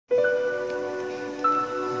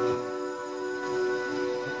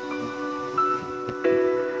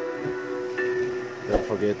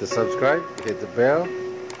forget to subscribe, hit the bell.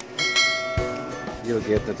 You'll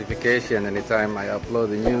get notification anytime I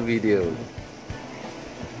upload a new video.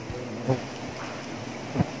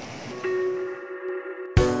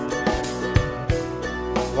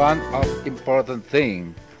 One of important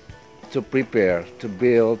thing to prepare to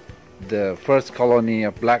build the first colony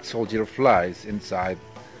of black soldier flies inside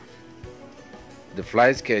the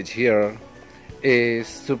fly cage here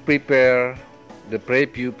is to prepare the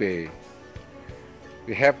prepupae.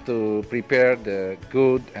 We have to prepare the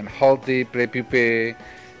good and healthy prepupae,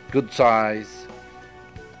 good size,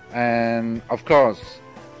 and of course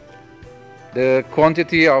the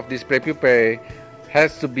quantity of this prepupae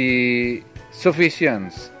has to be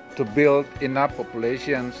sufficient to build enough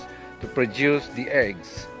populations to produce the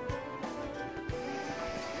eggs.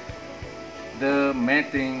 The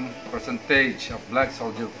mating percentage of black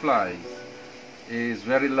soldier flies is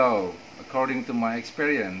very low according to my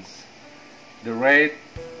experience. The rate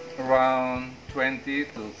around 20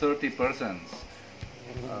 to 30%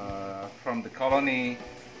 from the colony,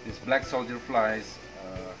 these black soldier flies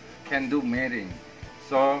can do mating.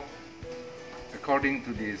 So according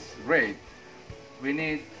to this rate, we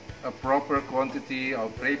need a proper quantity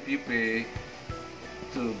of prepupae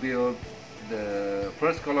to build the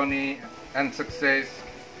first colony and success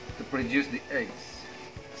to produce the eggs,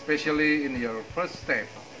 especially in your first step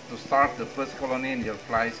to start the first colony in your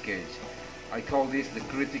fly cage. I call this the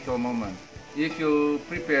critical moment. If you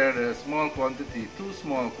prepare a small quantity, too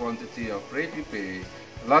small quantity of prepupae,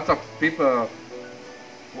 a lot of people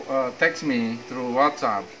text me through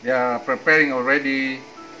WhatsApp. They are preparing already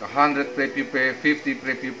 100 prepupae, 50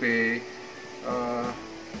 prepupae.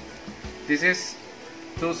 This is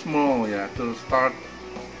too small, to start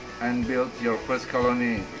and build your first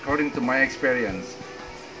colony. According to my experience,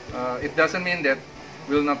 it doesn't mean that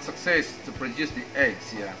will not success to produce the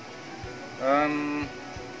eggs.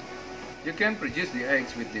 You can produce the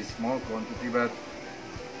eggs with this small quantity, but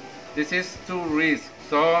this is too risk.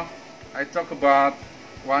 So I talk about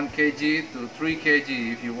 1 kg to 3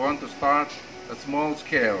 kg if you want to start a small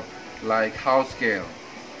scale like house scale.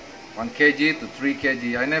 1 kg to 3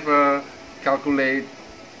 kg. I never calculate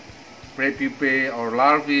prepupae or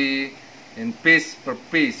larvae in piece per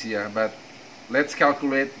piece, but let's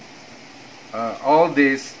calculate all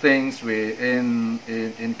these things in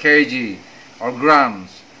kg or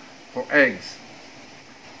grams for eggs.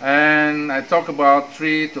 And I talk about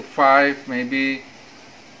 3 to 5 maybe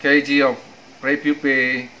kg of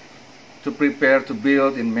prepupae to prepare to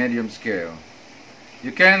build in medium scale.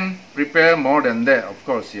 You can prepare more than that, of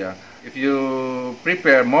course. If you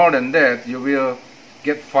prepare more than that, you will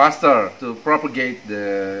get faster to propagate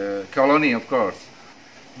the colony, of course.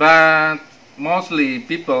 But mostly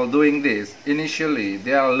people doing this initially,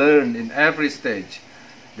 they are learned in every stage.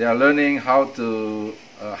 They are learning how to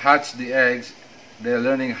hatch the eggs. They are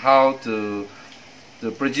learning how to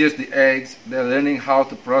produce the eggs. They are learning how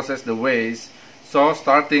to process the waste. So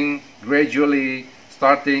starting gradually,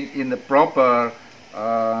 starting in the proper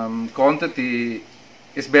quantity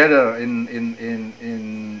is better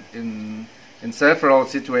in several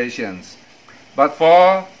situations. But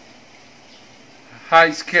for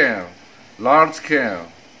high scale, large scale,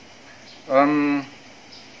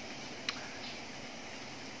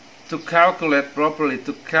 to calculate properly,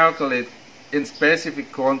 to calculate in specific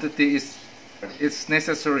quantity is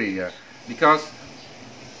necessary, because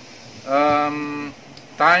time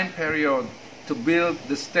period to build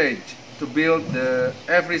the stage, to build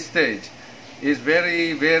every stage is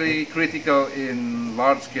very, very critical in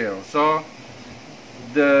large scale. So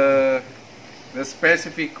the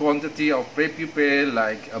specific quantity of prepupae,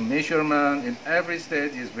 like a measurement in every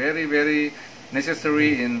stage, is very, very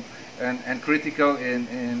necessary and critical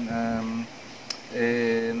in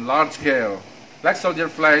large scale. Black soldier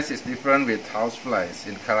flies is different with house flies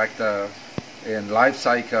in character, in life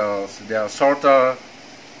cycles. They are shorter,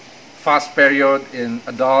 fast period in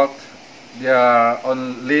adult. They are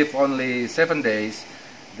live only 7 days.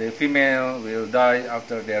 The female will die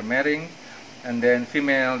after their mating, and then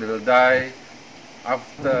female will die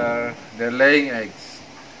after they're laying eggs.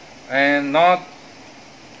 And not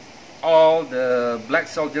all the black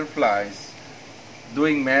soldier flies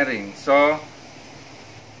doing mating. So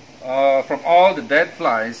from all the dead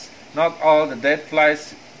flies, not all the dead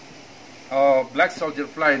flies black soldier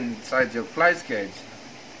fly inside your fly cage,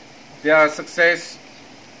 they are success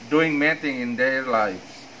doing mating in their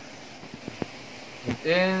lives.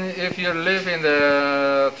 If you live in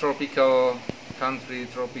the tropical country,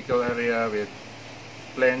 tropical area with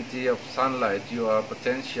plenty of sunlight, you are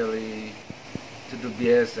potentially to do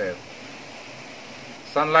BSF.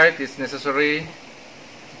 Sunlight is necessary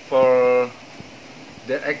for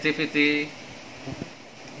the activity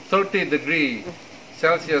 30 degrees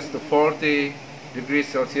Celsius to 40 degrees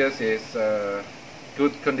Celsius is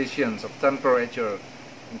good conditions of temperature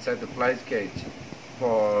inside the fly cage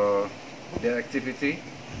for their activity.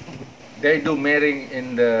 They do mating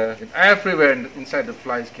everywhere inside the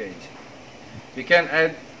fly cage. We can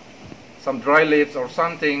add some dry leaves or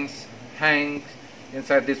something hang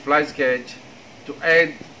inside this fly cage to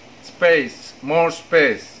add space, more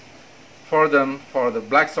space for them, for the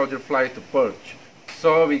black soldier fly to perch.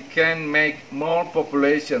 So we can make more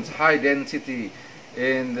populations, high density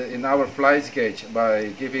in our fly cage by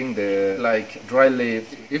giving the dry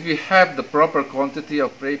leaves. If we have the proper quantity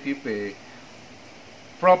of prey pupae,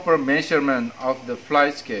 proper measurement of the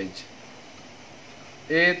fly cage,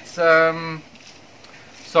 it's so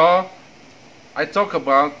I talk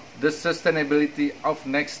about the sustainability of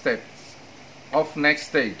next steps, of next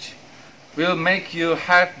stage. Will make you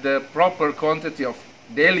have the proper quantity of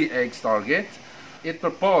daily eggs target. It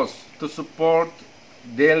purpose to support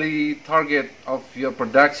daily target of your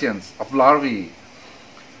productions of larvae.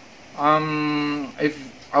 If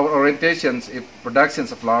our orientations, if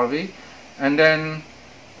productions of larvae, and then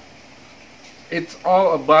it's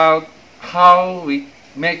all about how we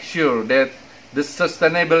make sure that the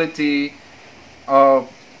sustainability of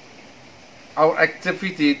our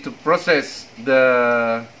activity to process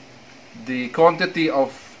the quantity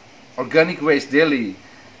of organic waste daily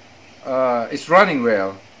is running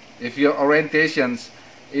well. If your orientations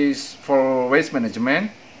is for waste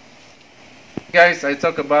management, guys, I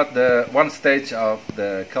talk about the one stage of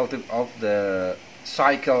the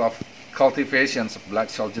cycle of cultivations of black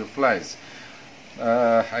soldier flies.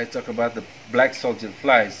 I talk about the black soldier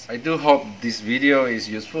flies. I do hope this video is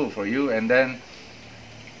useful for you, and then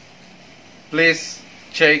please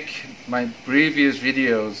check my previous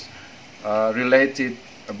videos related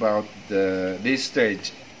about this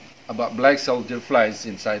stage about black soldier flies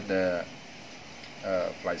inside the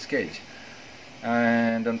fly cage.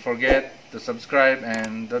 And don't forget to subscribe,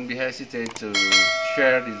 and don't be hesitate to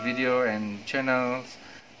share this video and channels,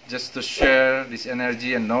 just to share this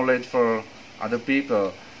energy and knowledge for other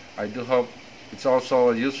people. I do hope it's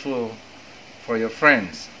also useful for your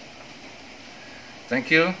friends. Thank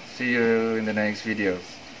you. See you in the next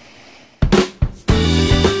videos.